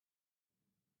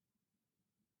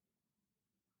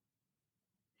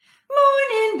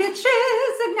Morning, bitches.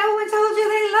 If no one told you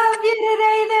they love you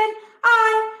today, then I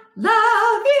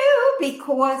love you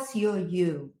because you're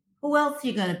you. Who else are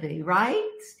you going to be,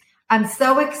 right? I'm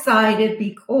so excited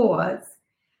because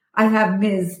I have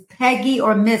Ms. Peggy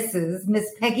or Miss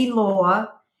Peggy Lohr.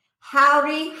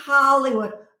 Howdy,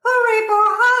 Hollywood. Hooray for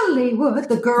Hollywood.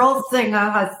 The girl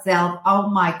singer herself. Oh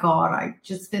my God. I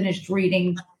just finished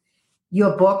reading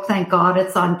your book. Thank God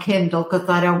it's on Kindle because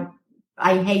I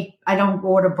don't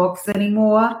order books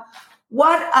anymore.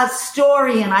 What a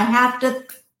story. And I have to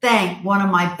thank one of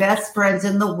my best friends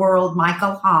in the world,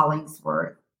 Michael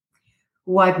Hollingsworth,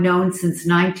 who I've known since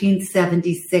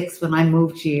 1976 when I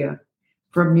moved here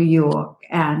from New York.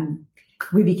 And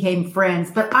we became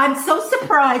friends. But I'm so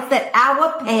surprised that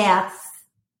our paths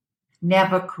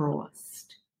never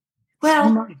crossed.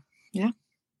 Well, yeah,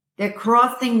 they're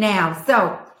crossing now.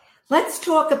 So let's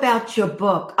talk about your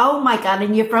book. Oh my God.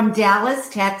 And you're from Dallas,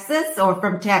 Texas, or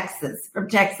from Texas? From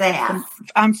Texas.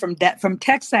 I'm from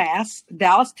Texas,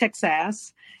 Dallas,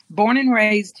 Texas, born and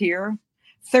raised here.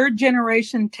 Third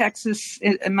generation Texas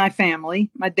in my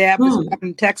family. My dad was born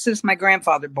in Texas. My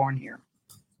grandfather born here.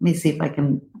 Let me see if I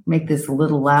can make this a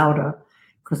little louder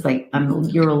because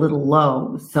you're a little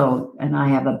low. So, and I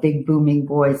have a big booming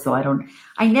voice. So that's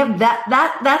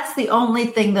the only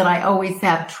thing that I always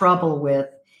have trouble with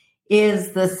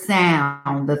is the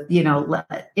sound,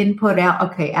 input out.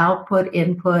 Okay. Output,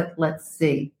 input. Let's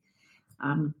see.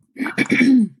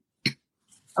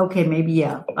 Okay. Maybe.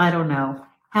 Yeah. I don't know.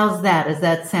 How's that? Does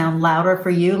that sound louder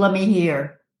for you? Let me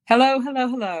hear. Hello, hello,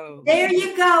 hello. There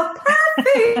you go.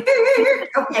 Perfect.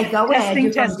 Okay, go ahead.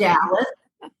 You're from Dallas.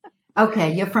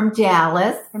 Okay, you're from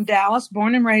Dallas. From Dallas,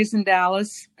 born and raised in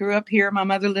Dallas. Grew up here. My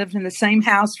mother lived in the same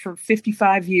house for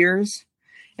 55 years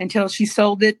until she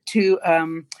sold it to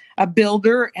a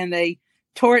builder, and they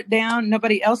tore it down.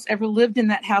 Nobody else ever lived in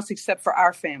that house except for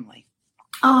our family.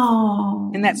 Oh.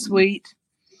 Isn't that sweet?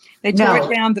 They tore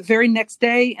it down the very next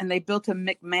day, and they built a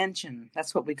McMansion.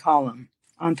 That's what we call them.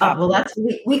 On top.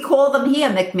 We call them here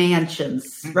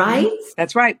McMansions, right?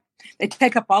 That's right. They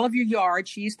take up all of your yard.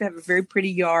 She used to have a very pretty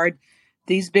yard.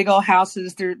 These big old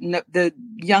houses, the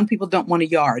young people don't want a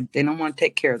yard. They don't want to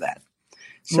take care of that.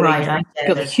 So right. They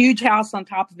built a huge house on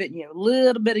top of it, and you have a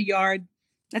little bit of yard.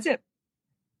 That's it.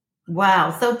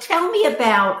 Wow. So tell me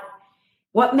about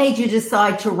what made you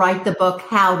decide to write the book,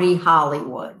 Howdy,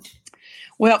 Hollywood?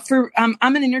 Well, I'm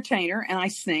an entertainer and I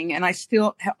sing, and I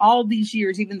still have all these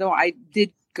years, even though I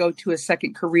did go to a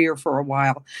second career for a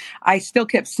while, I still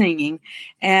kept singing.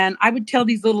 And I would tell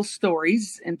these little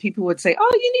stories and people would say,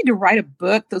 oh, you need to write a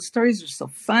book. Those stories are so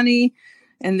funny.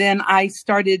 And then I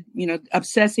started,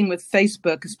 obsessing with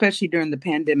Facebook, especially during the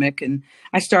pandemic. And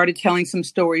I started telling some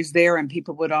stories there, and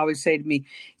people would always say to me,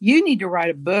 you need to write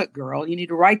a book, girl. You need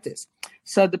to write this.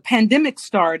 So the pandemic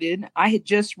started. I had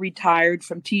just retired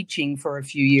from teaching for a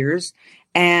few years,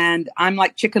 and I'm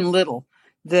like Chicken Little.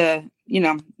 They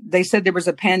said there was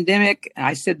a pandemic.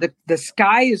 I said, the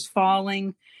sky is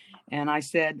falling. And I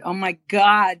said, oh my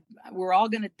God, we're all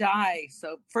going to die.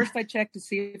 So first I checked to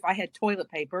see if I had toilet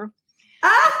paper.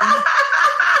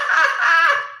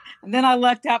 And then I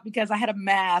lucked out because I had a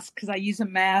mask, because I use a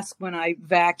mask when I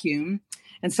vacuum.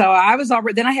 And so I was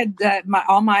already, then I had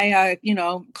all my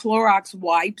Clorox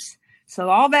wipes. So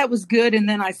all that was good. And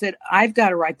then I said, I've got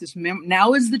to write this memoir.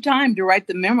 Now is the time to write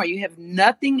the memoir. You have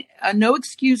nothing, no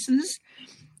excuses.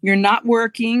 You're not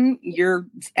working. You're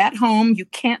at home. You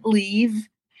can't leave.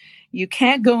 You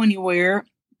can't go anywhere.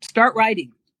 Start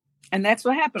writing. And that's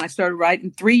what happened. I started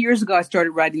writing. 3 years ago, I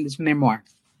started writing this memoir.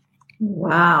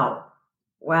 Wow.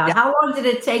 Yeah. How long did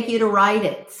it take you to write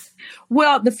it?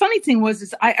 Well, the funny thing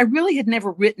was I really had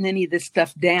never written any of this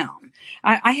stuff down.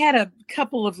 I had a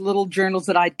couple of little journals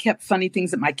that I'd kept funny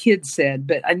things that my kids said,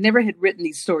 but I never had written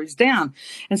these stories down.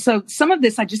 And so some of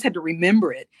this, I just had to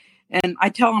remember it. And I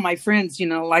tell all my friends,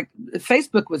 like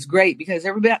Facebook was great because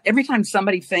every time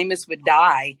somebody famous would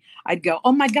die, I'd go,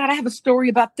 oh my God, I have a story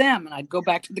about them. And I'd go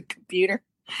back to the computer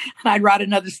and I'd write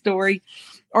another story,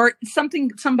 or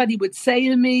something somebody would say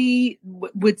to me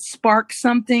would spark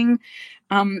something.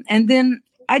 And then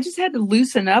I just had to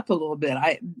loosen up a little bit.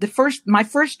 My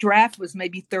first draft was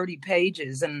maybe 30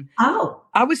 pages, and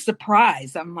I was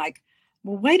surprised. I'm like,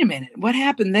 well, wait a minute, what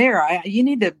happened there? You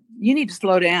need to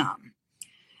slow down.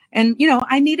 And,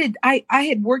 I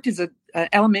had worked as a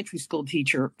elementary school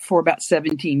teacher for about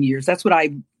 17 years. That's what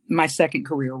my second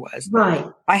career was. Right.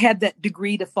 I had that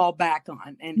degree to fall back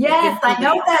on. And yes, I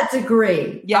know that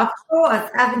degree. Yeah. Of course.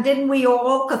 Didn't we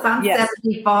all? Because I'm Yes.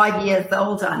 75 years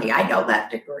old, honey. I know that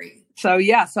degree. So,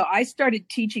 yeah. So I started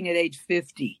teaching at age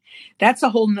 50. That's a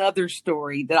whole nother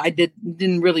story that I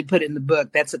didn't really put in the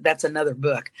book. That's another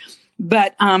book.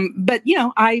 But you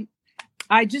know, I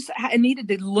needed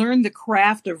to learn the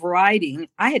craft of writing.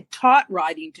 I had taught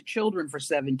writing to children for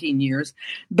 17 years,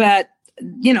 but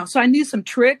you know, so I knew some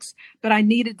tricks, but I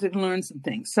needed to learn some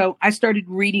things. So I started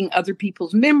reading other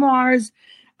people's memoirs.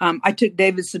 I took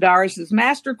David Sedaris's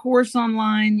master course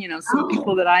online, you know, some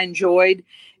people that I enjoyed,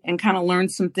 and kind of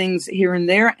learned some things here and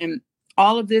there. And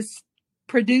all of this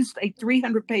produced a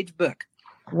 300-page book.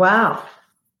 Wow.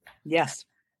 Yes.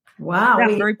 Wow.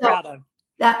 I'm very proud of.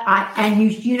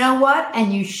 And you know what?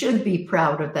 And you should be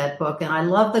proud of that book. And I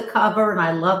love the cover, and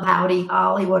I love Howdy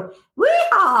Hollywood.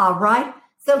 Weehaw, right?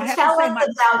 So tell us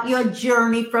about your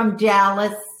journey from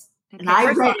Dallas. Okay, and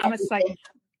I read I'm sorry.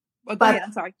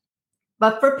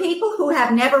 But for people who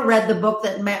have never read the book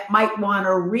that might want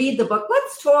to read the book,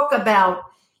 let's talk about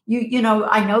you know,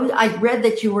 I read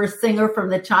that you were a singer from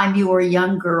the time you were a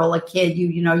young girl, a kid.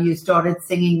 You started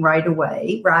singing right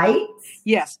away, right?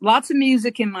 Yes, lots of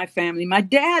music in my family. My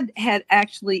dad had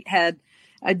actually had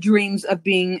dreams of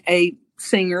being a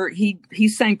singer. He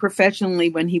sang professionally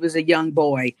when he was a young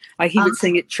boy. Like he would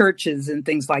sing at churches and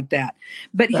things like that.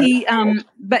 But he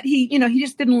you know, he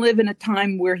just didn't live in a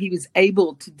time where he was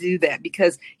able to do that,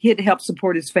 because he had to help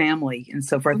support his family and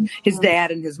so forth, his dad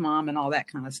and his mom and all that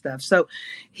kind of stuff. So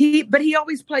he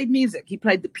always played music. He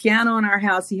played the piano in our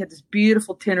house. He had this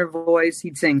beautiful tenor voice.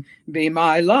 He'd sing, "Be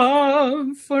my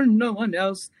love, for no one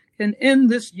else can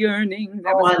end this yearning."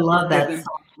 I love that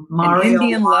song. Mario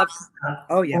Indian love.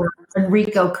 Oh yeah.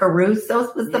 Enrico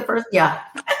Caruso was the first. Yeah.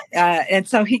 And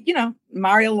so he, you know,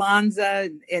 Mario Lanza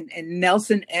and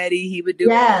Nelson Eddy, he would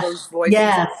do all those voices.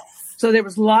 Yes. So there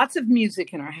was lots of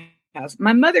music in our house.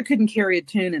 My mother couldn't carry a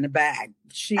tune in a bag.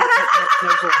 She had no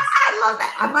voice. I love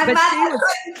that. My mother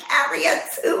couldn't carry a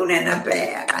tune in a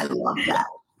bag. I love that.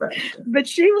 But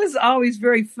she was always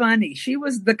very funny. She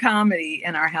was the comedy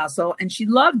in our household, and she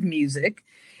loved music.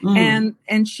 And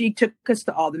she took us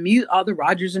to all the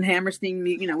Rodgers and Hammerstein.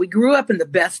 You know, we grew up in the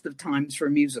best of times for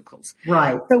musicals.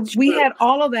 Right. So we had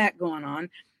all of that going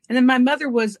on. And then my mother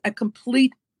was a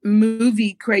complete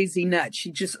movie crazy nut.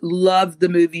 She just loved the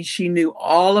movies. She knew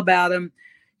all about them.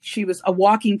 She was a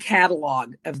walking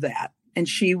catalog of that. And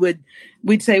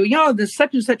we'd say, well, you know, there's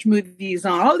such and such movies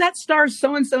on. Oh, that stars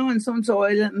so-and-so and so-and-so.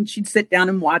 And she'd sit down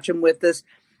and watch them with us.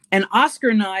 And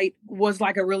Oscar night was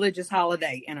like a religious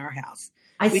holiday in our house.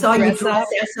 I saw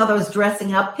those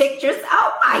dressing up pictures.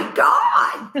 Oh my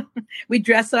God. We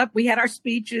dress up. We had our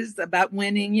speeches about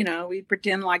winning, you know, we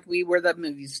pretend like we were the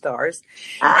movie stars.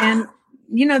 And,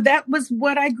 you know, that was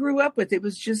what I grew up with. It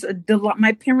was just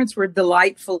my parents were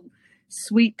delightful,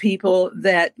 sweet people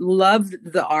that loved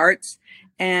the arts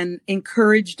and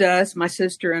encouraged us, my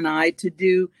sister and I, to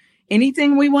do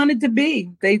anything we wanted to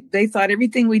be. They thought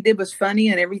everything we did was funny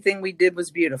and everything we did was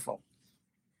beautiful.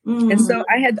 And so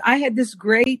I had this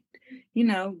great, you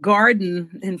know,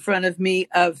 garden in front of me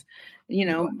of, you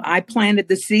know, I planted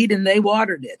the seed and they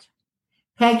watered it.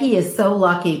 Peggy is so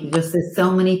lucky because there's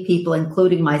so many people,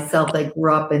 including myself, that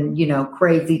grew up in, you know,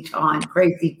 crazy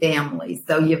families.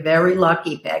 So you're very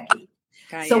lucky, Peggy.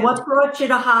 So what brought you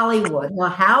to Hollywood? Well,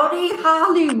 howdy,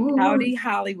 Hollywood. Howdy,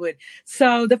 Hollywood.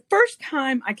 So the first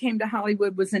time I came to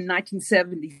Hollywood was in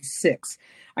 1976.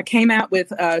 I came out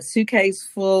with a suitcase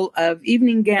full of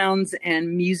evening gowns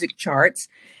and music charts,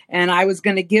 and I was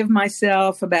going to give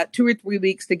myself about 2 or 3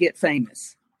 weeks to get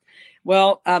famous.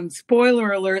 Well,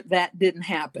 spoiler alert, that didn't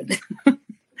happen.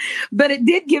 But it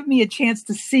did give me a chance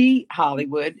to see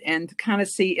Hollywood and to kind of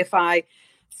see if I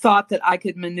thought that I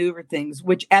could maneuver things,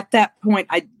 which at that point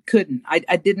I couldn't.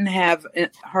 I didn't have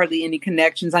hardly any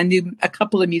connections. I knew a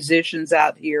couple of musicians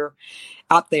out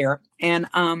there.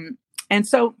 And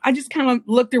so I just kind of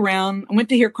looked around. I went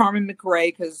to hear Carmen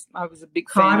McRae because I was a big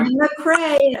fan. Carmen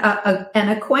McRae, an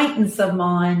acquaintance of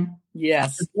mine.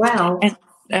 Yes. Well. And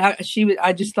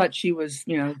I just thought she was,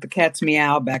 you know, the cat's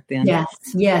meow back then.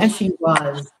 Yes, she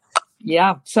was.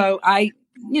 Yeah. So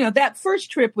that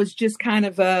first trip was just kind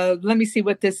of let me see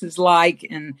what this is like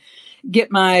and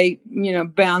get my, you know,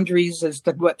 boundaries as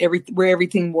to where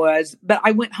everything was. But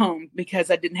I went home because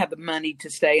I didn't have the money to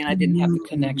stay and I didn't have the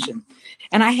connection.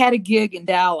 And I had a gig in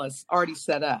Dallas already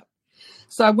set up.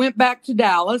 So I went back to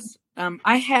Dallas.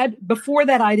 Before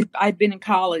that, I'd been in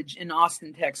college in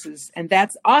Austin, Texas. And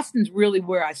Austin's really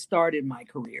where I started my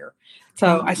career.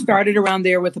 So I started around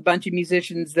there with a bunch of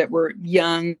musicians that were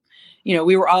young. You know,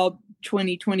 we were all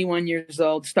 20, 21 years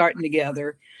old, starting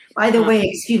together. By the way,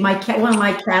 excuse my cat. One of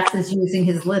my cats is using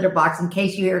his litter box in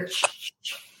case you hear.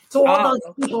 So all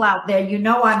those people out there, you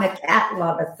know, I'm a cat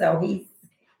lover. So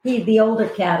the older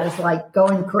cat is like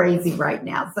going crazy right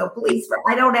now. So please,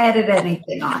 I don't edit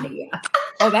anything on here.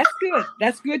 Oh, that's good.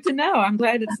 That's good to know. I'm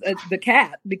glad it's the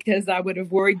cat, because I would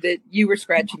have worried that you were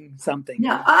scratching something.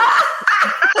 No.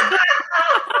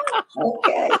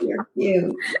 Okay, you're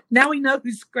cute. Now we know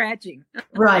who's scratching.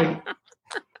 Right.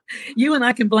 You and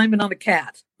I can blame it on the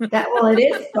cat. Well, it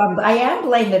is fun. I am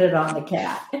blaming it on the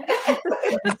cat.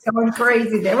 It's going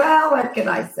crazy there. Well, what can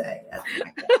I say?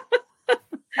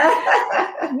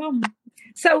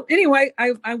 So anyway,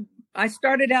 I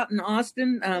started out in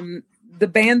Austin. The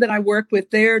band that I worked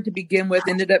with there to begin with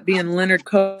ended up being Leonard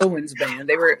Cohen's band.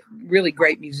 They were really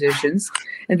great musicians.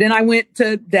 And then I went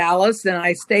to Dallas, and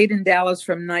I stayed in Dallas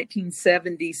from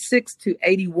 1976 to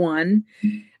 81.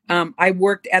 I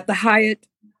worked at the Hyatt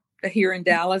here in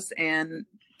Dallas, and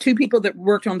two people that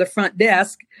worked on the front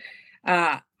desk,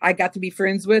 I got to be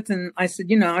friends with. And I said,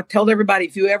 I told everybody,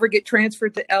 if you ever get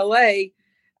transferred to LA,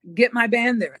 get my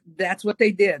band there. That's what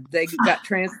they did. They got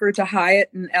transferred to Hyatt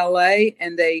in LA,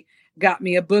 and they got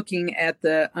me a booking at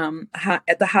the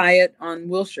Hyatt on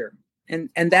Wilshire. And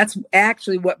that's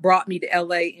actually what brought me to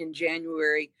LA in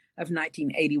January of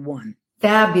 1981.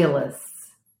 Fabulous.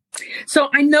 So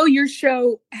I know your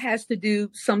show has to do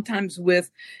sometimes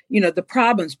with, the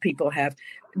problems people have.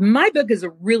 My book is a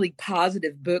really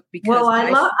positive book because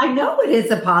I know it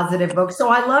is a positive book. So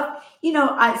I love,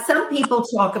 some people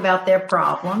talk about their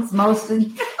problems,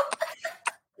 mostly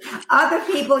other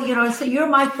people, so you're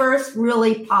my first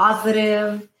really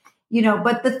positive,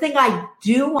 but the thing I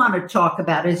do want to talk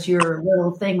about is your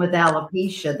little thing with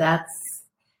alopecia. That's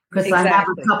because exactly. I have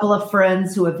a couple of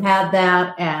friends who have had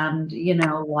that, and,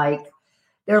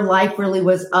 their life really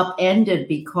was upended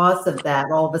because of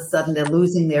that. All of a sudden they're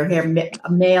losing their hair,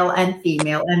 male and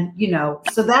female. And,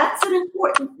 so that's an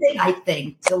important thing, I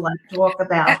think, to talk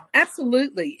about.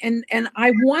 Absolutely. And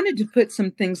I wanted to put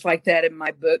some things like that in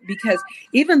my book, because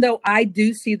even though I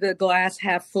do see the glass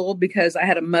half full, because I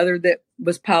had a mother that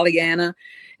was Pollyanna,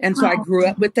 and so I grew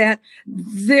up with that.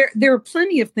 There are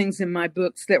plenty of things in my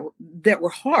books that were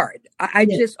hard. I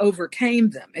just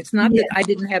overcame them. It's not that I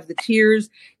didn't have the tears,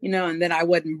 and that I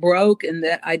wasn't broke, and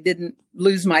that I didn't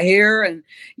lose my hair. And,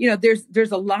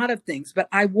 there's a lot of things, but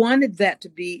I wanted that to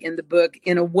be in the book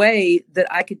in a way that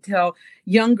I could tell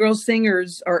young girl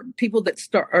singers or people that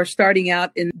are starting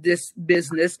out in this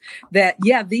business that,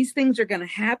 these things are going to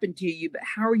happen to you, but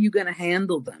how are you going to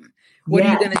handle them? What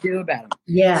are you going to do about them?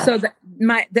 Yeah. So the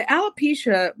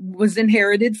alopecia was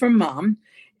inherited from mom,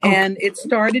 and it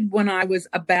started when I was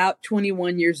about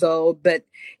 21 years old. But,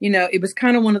 it was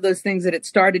kind of one of those things that it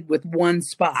started with one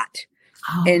spot.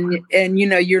 Oh. And,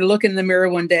 you're looking in the mirror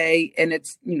one day, and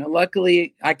it's,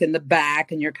 luckily like in the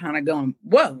back, and you're kind of going,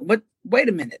 whoa, wait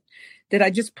a minute. Did I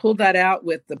just pull that out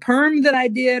with the perm that I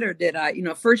did? Or did I,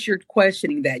 first you're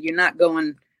questioning that. You're not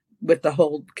going with the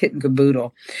whole kit and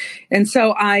caboodle. And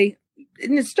so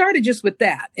and it started just with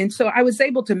that. And so I was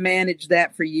able to manage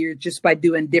that for years just by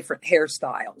doing different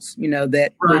hairstyles,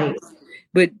 that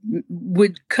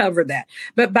would cover that.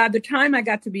 But by the time I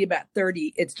got to be about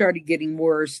 30, it started getting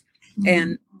worse. Mm-hmm.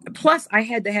 And plus I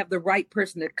had to have the right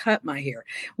person to cut my hair.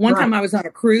 One time I was on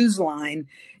a cruise line,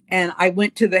 and I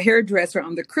went to the hairdresser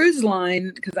on the cruise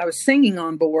line because I was singing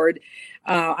on board.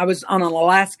 I was on an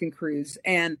Alaskan cruise,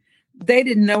 and they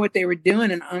didn't know what they were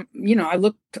doing. And, I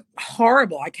looked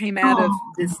horrible. I came out of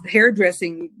this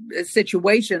hairdressing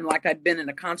situation like I'd been in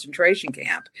a concentration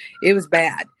camp. It was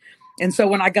bad. And so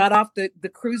when I got off the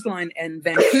cruise line in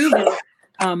Vancouver,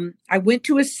 I went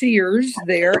to a Sears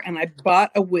there, and I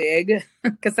bought a wig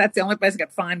because that's the only place I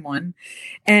could find one.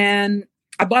 And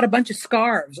I bought a bunch of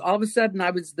scarves. All of a sudden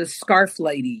I was the scarf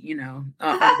lady, on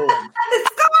board.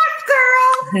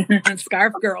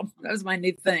 Scarf girl. That was my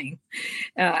new thing.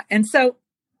 And so,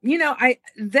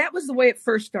 that was the way it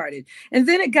first started. And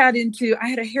then it got into, I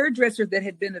had a hairdresser that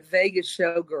had been a Vegas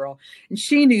showgirl, and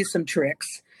she knew some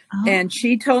tricks. Oh. And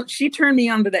she turned me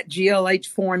onto that GLH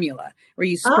formula where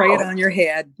you spray it on your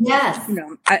head. Yes.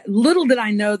 Little did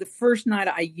I know the first night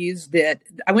I used it,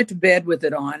 I went to bed with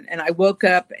it on, and I woke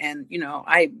up and,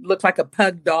 I looked like a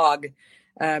pug dog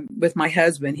with my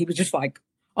husband. He was just like,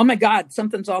 oh my God,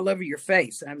 something's all over your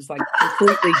face. And I was like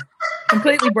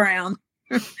completely brown.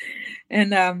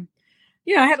 And, I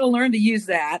had to learn to use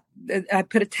that. I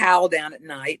put a towel down at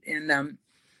night. And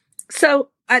so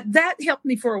that helped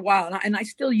me for a while. And I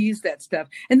still use that stuff.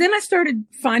 And then I started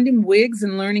finding wigs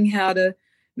and learning how to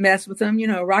mess with them.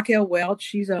 Raquel Welch,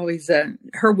 she's always,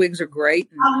 her wigs are great.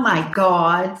 Oh my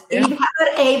God. Yeah. How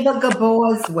about Ava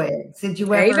Gabor's wigs? Did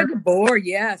you ever? Ava Gabor,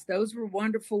 yes, those were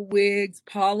wonderful wigs.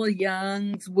 Paula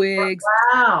Young's wigs.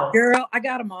 Wow. Girl, I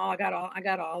got them all. I got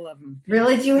all of them.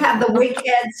 Really? Do you have the wig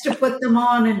heads to put them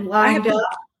on and lined up?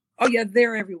 Oh yeah,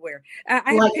 they're everywhere.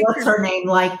 I like what's her name?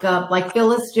 Like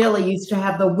Phyllis Dilley used to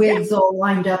have the wigs all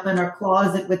lined up in her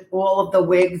closet with all of the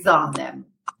wigs on them.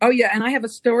 Oh yeah, and I have a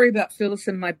story about Phyllis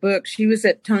in my book. She was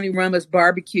at Tony Roma's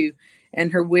barbecue,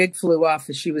 and her wig flew off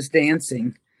as she was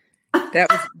dancing. That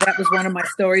was one of my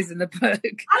stories in the book.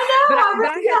 I know.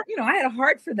 But I had a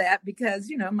heart for that because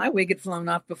my wig had flown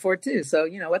off before too. So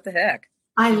what the heck?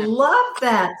 I love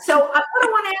that. So what I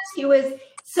want to ask you is,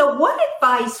 so what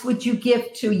advice would you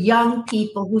give to young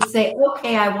people who say,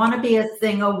 okay, I want to be a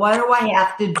singer. What do I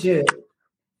have to do?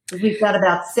 We've got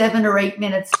about 7 or 8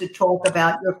 minutes to talk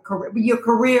about your career. Your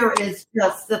career is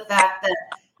just the fact that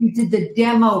you did the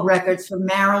demo records for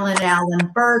Marilyn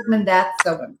Allen Bergman. That's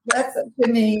so impressive to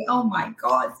me. Oh my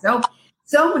God.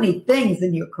 So many things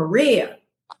in your career.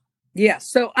 Yeah.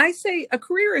 So I say a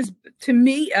career is, to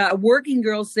me, a working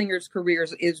girl singer's career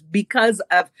is because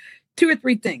of 2 or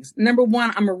 3 things. Number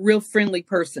one, I'm a real friendly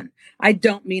person. I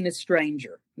don't mean a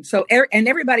stranger. So, and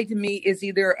everybody to me is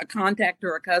either a contact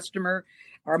or a customer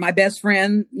or my best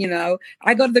friend.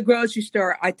 I go to the grocery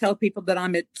store. I tell people that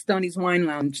I'm at Stoney's Wine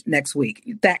Lounge next week,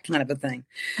 that kind of a thing.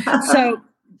 So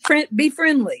be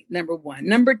friendly, number one.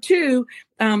 Number two,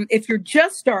 if you're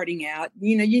just starting out,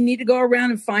 you need to go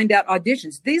around and find out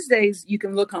auditions. These days, you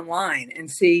can look online and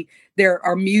see there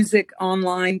are music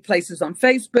online places on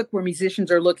Facebook where musicians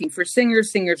are looking for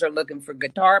singers. Singers are looking for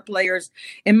guitar players.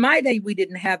 In my day, we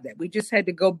didn't have that. We just had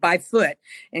to go by foot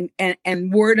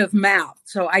and word of mouth.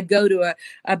 So I'd go to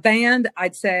a band.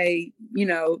 I'd say,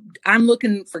 I'm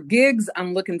looking for gigs.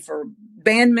 I'm looking for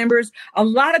band members. A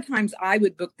lot of times I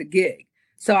would book the gig.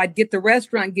 So I'd get the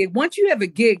restaurant gig. Once you have a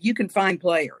gig, you can find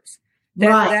players.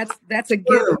 That's a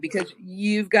given because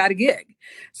you've got a gig.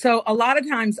 So a lot of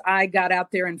times I got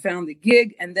out there and found the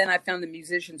gig, and then I found the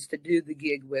musicians to do the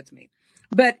gig with me.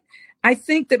 But I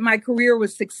think that my career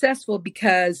was successful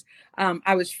because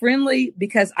I was friendly,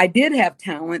 because I did have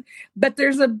talent, but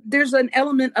there's an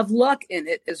element of luck in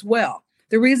it as well.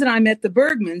 The reason I met the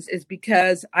Bergmans is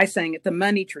because I sang at the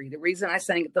Money Tree. The reason I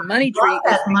sang at the Money Tree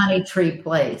Money Tree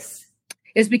place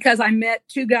is because I met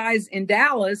 2 guys in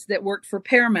Dallas that worked for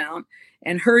Paramount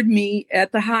and heard me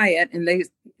at the Hyatt. And they,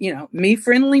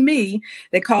 me,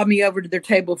 they called me over to their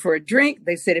table for a drink.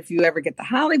 They said, if you ever get to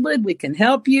Hollywood, we can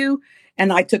help you.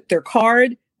 And I took their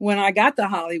card. When I got to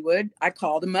Hollywood, I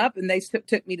called them up and they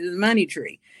took me to the Money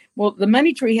Tree. Well, the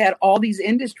Money Tree had all these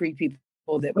industry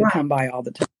people that would come by all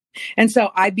the time. And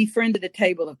so I befriended a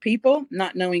table of people,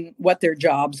 not knowing what their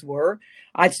jobs were.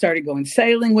 I started going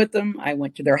sailing with them. I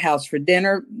went to their house for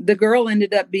dinner. The girl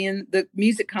ended up being the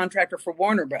music contractor for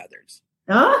Warner Brothers.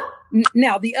 Huh?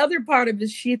 Now, the other part of it,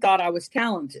 she thought I was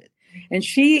talented. And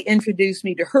she introduced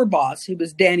me to her boss, who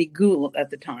was Danny Gould at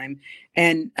the time.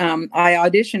 And I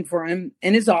auditioned for him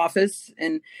in his office.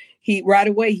 And right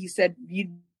away, he said,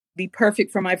 you'd be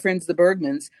perfect for my friends, the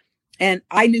Bergmans. And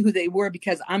I knew who they were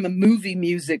because I'm a movie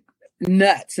music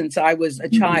nut since I was a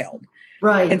child.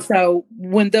 Right. And so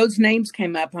when those names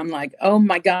came up, I'm like, oh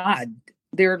my God,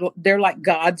 they're like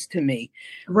gods to me.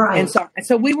 Right. And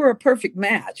so we were a perfect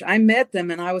match. I met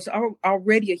them and I was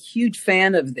already a huge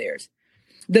fan of theirs.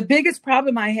 The biggest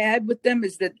problem I had with them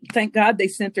is that, thank God, they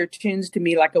sent their tunes to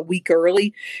me like a week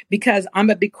early because I'm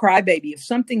a big crybaby. If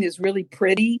something is really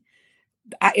pretty,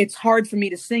 it's hard for me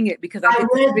to sing it because I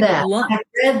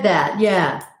read that.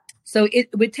 Yeah. So it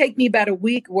would take me about a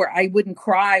week where I wouldn't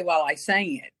cry while I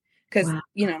sang it because,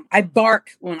 I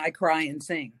bark when I cry and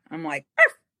sing. I'm like,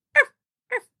 arf, arf,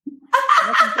 arf.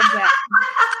 Nothing comes out.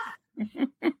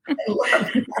 I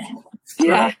love that.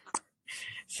 Yeah.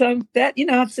 So that,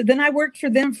 so then I worked for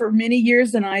them for many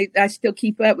years and I still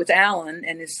keep up with Alan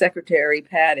and his secretary,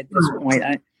 Pat, at this point.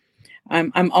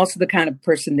 I'm also the kind of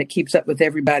person that keeps up with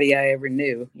everybody I ever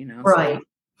knew, Right. So.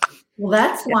 Well,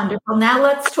 that's wonderful. Now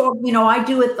let's talk, I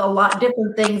do it a lot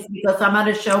different things because I'm on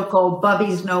a show called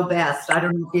Bubby's Know Best. I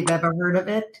don't know if you've ever heard of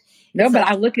it. No, but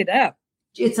I'll look it up.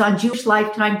 It's on Jewish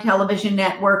Lifetime Television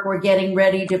Network. We're getting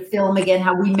ready to film again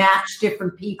how we match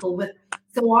different people with.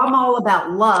 So I'm all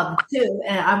about love too.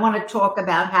 And I want to talk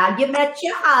about how you met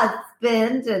your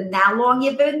husband and how long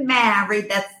you've been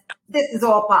married. This is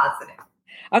all positive.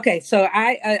 Okay, so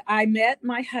I met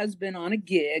my husband on a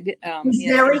gig. He's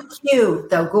very cute,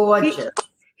 though, gorgeous.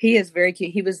 He is very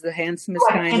cute. He was the handsomest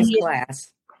guy in his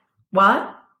class.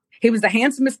 What? He was the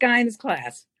handsomest guy in his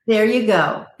class. There you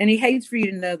go. And he hates for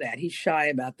you to know that. He's shy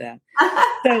about that.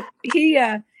 So he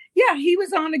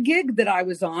was on a gig that I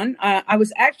was on. I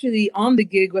was actually on the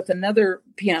gig with another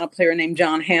piano player named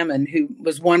John Hammond, who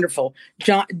was wonderful.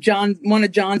 John, one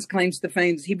of John's claims to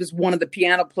fame is he was one of the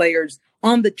piano players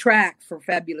on the track for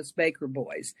Fabulous Baker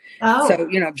Boys. Oh.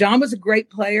 So, John was a great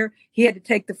player. He had to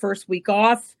take the first week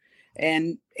off.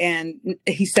 And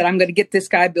he said, I'm going to get this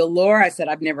guy, Bill Lohr. I said,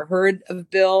 I've never heard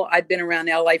of Bill. I'd been around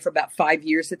LA for about 5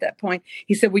 years at that point.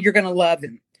 He said, well, you're going to love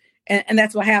him. And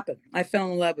that's what happened. I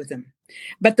fell in love with him.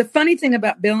 But the funny thing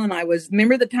about Bill and I was,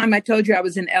 remember the time I told you I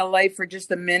was in LA for just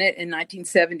a minute in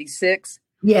 1976?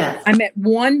 Yes. I met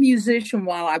one musician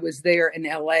while I was there in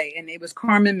LA, and it was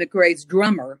Carmen McRae's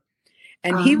drummer.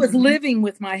 And he was living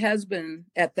with my husband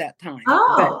at that time.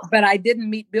 Oh. But I didn't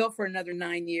meet Bill for another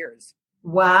 9 years.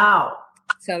 Wow.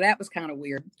 So that was kind of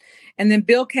weird. And then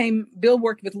Bill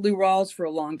worked with Lou Rawls for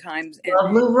a long time.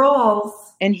 Love Lou Rawls.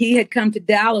 And he had come to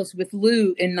Dallas with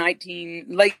Lou in late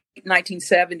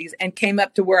 1970s and came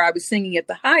up to where I was singing at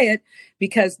the Hyatt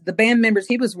because the band members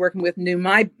he was working with knew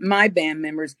my band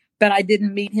members, but I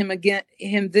didn't meet him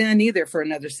then either for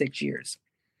another 6 years.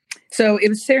 So it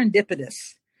was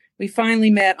serendipitous. We finally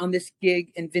met on this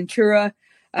gig in Ventura.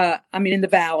 In the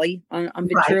Valley on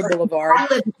Ventura Boulevard. I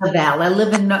live in the Valley. I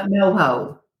live in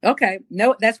NoHo. Okay,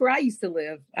 no, that's where I used to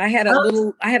live. I had a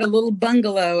little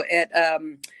bungalow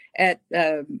at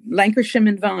Lancashire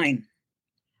and Vine.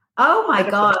 Oh my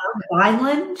God,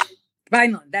 Vineland.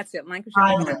 Vineland, that's it.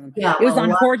 Lancashire and Vineland. Yeah, it was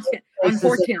on Hortense.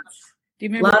 Do you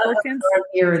remember Hortense? Aren't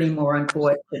here anymore,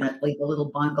 unfortunately. The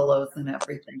little bungalows and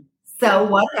everything. So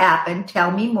what happened? Tell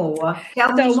me more.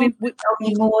 Tell me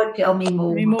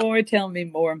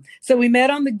more. So we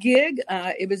met on the gig.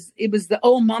 It was the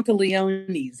old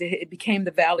Monteleone's. It became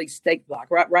the Valley Steak Block,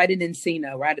 right in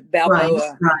Encino, right at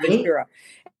Balboa, Ventura.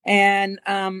 And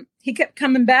he kept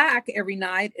coming back every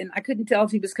night, and I couldn't tell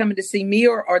if he was coming to see me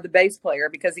or the bass player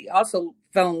because he also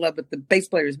fell in love with the bass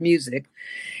player's music.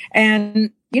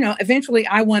 And eventually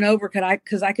I went over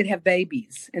because I could have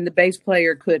babies, and the bass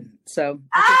player couldn't. So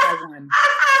I think I won.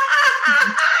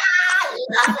 I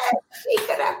love it. He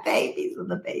could have babies with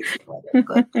the bass player.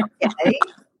 Good. Okay.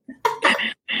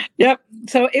 Yep.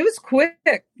 So it was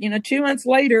quick. 2 months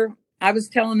later, I was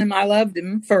telling him I loved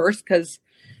him first because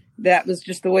that was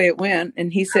just the way it went.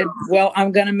 And he said, well,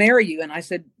 I'm going to marry you. And I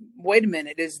said, wait a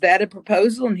minute, is that a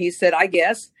proposal? And he said, I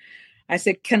guess. I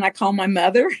said, can I call my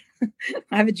mother?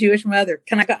 I have a Jewish mother.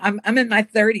 Can I call? I'm in my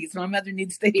 30s. My mother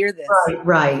needs to hear this.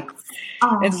 Right.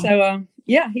 Oh. And so,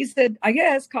 he said, I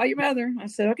guess, call your mother. I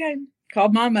said, okay.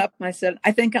 Called mom up. I said,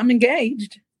 I think I'm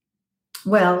engaged.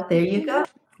 Well, there you go.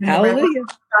 Hallelujah. You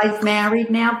guys married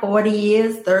now, 40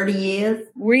 years, 30 years?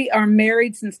 We are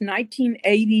married since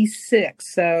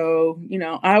 1986. So,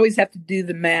 I always have to do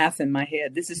the math in my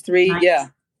head. This is 3, nice. Yeah.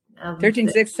 13,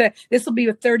 6, 7. This will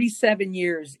be 37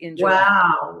 years in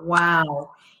July.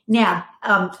 Wow. Now,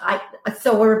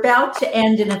 so we're about to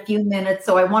end in a few minutes.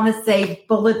 So I want to say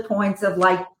bullet points of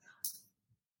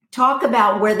talk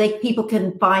about where people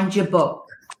can find your book.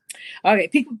 Okay,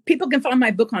 people can find my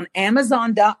book on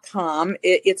Amazon.com.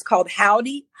 It's called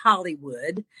Howdy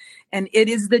Hollywood, and it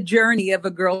is the journey of a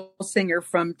girl singer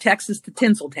from Texas to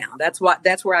Tinseltown. That's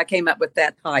where I came up with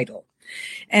that title.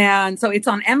 And so it's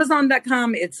on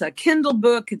Amazon.com. It's a Kindle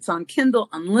book. It's on Kindle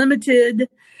Unlimited.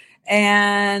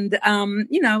 And,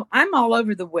 I'm all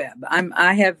over the web.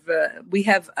 We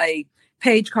have a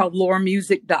page called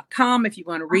lohrmusic.com if you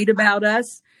want to read about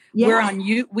us. Yeah.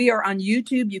 We are on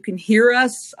YouTube. You can hear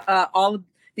us, all of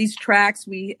these tracks.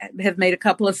 We have made a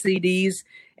couple of CDs,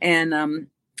 and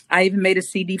I even made a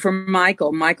CD for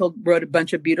Michael. Michael wrote a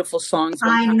bunch of beautiful songs.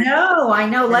 I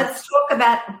know. Let's talk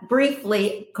about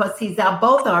briefly, because he's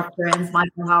both our friends,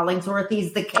 Michael Hollingsworth.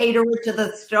 He's the caterer to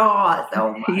the stars.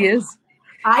 Oh, my. He is.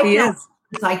 I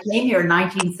came here in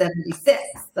 1976,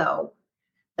 so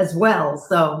as well.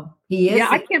 So he is. Yeah,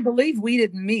 I can't believe we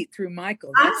didn't meet through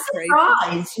Michael. That's I'm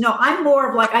surprised. Crazy. I'm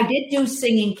more of I did do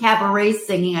singing, cabaret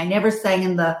singing. I never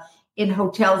sang in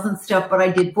hotels and stuff, but I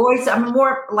did voice. I'm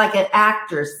more like an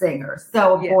actor singer.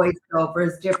 So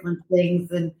voiceovers, different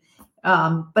things. And,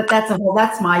 but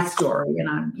that's my story.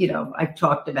 And I've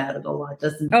talked about it a lot.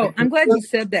 I'm glad you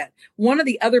said that. One of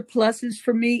the other pluses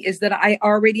for me is that I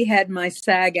already had my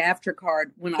SAG-AFTRA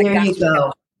card when I got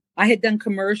to I had done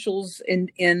commercials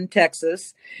in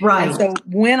Texas. Right. And so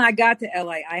when I got to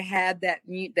LA, I had that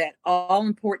all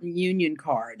important union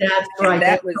card. That's right.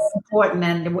 That was so important.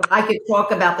 And I could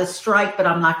talk about the strike, but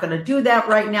I'm not going to do that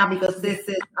right now because this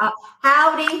is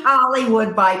Howdy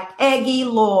Hollywood by Peggy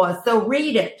Lohr. So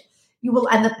read it. You will,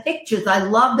 and the pictures, I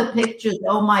love the pictures.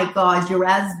 Oh my God, you're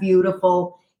as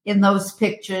beautiful in those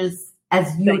pictures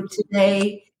as you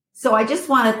today. So I just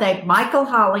want to thank Michael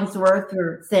Hollingsworth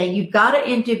for saying, you've got to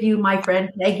interview my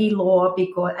friend Peggy Lohr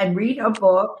and read her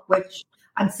book, which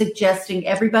I'm suggesting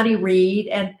everybody read.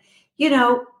 And, you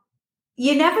know,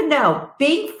 you never know.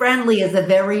 Being friendly is a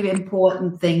very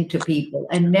important thing to people,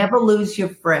 and never lose your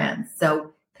friends.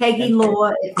 So Peggy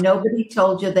Lohr, if nobody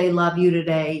told you they love you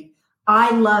today,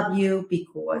 I love you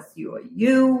because you're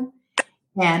you.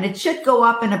 And it should go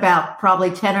up in about probably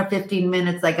 10 or 15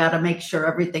 minutes. I got to make sure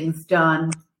everything's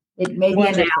done. It may be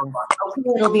an hour.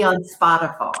 Hopefully it'll be on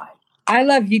Spotify. I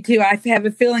love you too. I have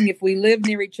a feeling if we lived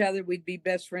near each other, we'd be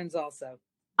best friends also.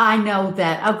 I know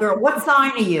that. Oh, girl, what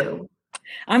sign are you?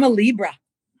 I'm a Libra.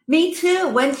 Me too.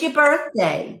 When's your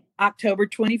birthday? October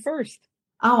 21st.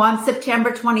 Oh, I'm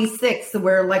September 26th. So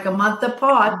we're like a month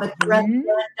apart, but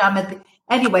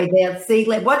anyway, Dan, see,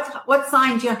 what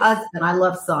sign's your husband? I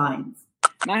love signs.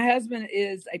 My husband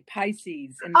is a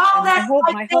Pisces, and, that's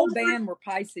my whole band were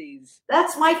Pisces.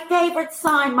 That's my favorite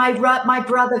sign. My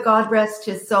brother, God rest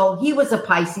his soul, he was a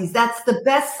Pisces. That's the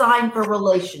best sign for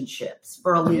relationships,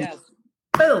 for a leader. Yes.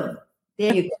 Boom.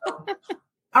 There you go.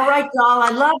 All right, doll.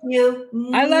 I love you.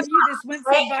 I love you. This went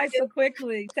by so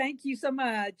quickly. Thank you so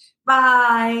much.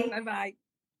 Bye. Bye-bye.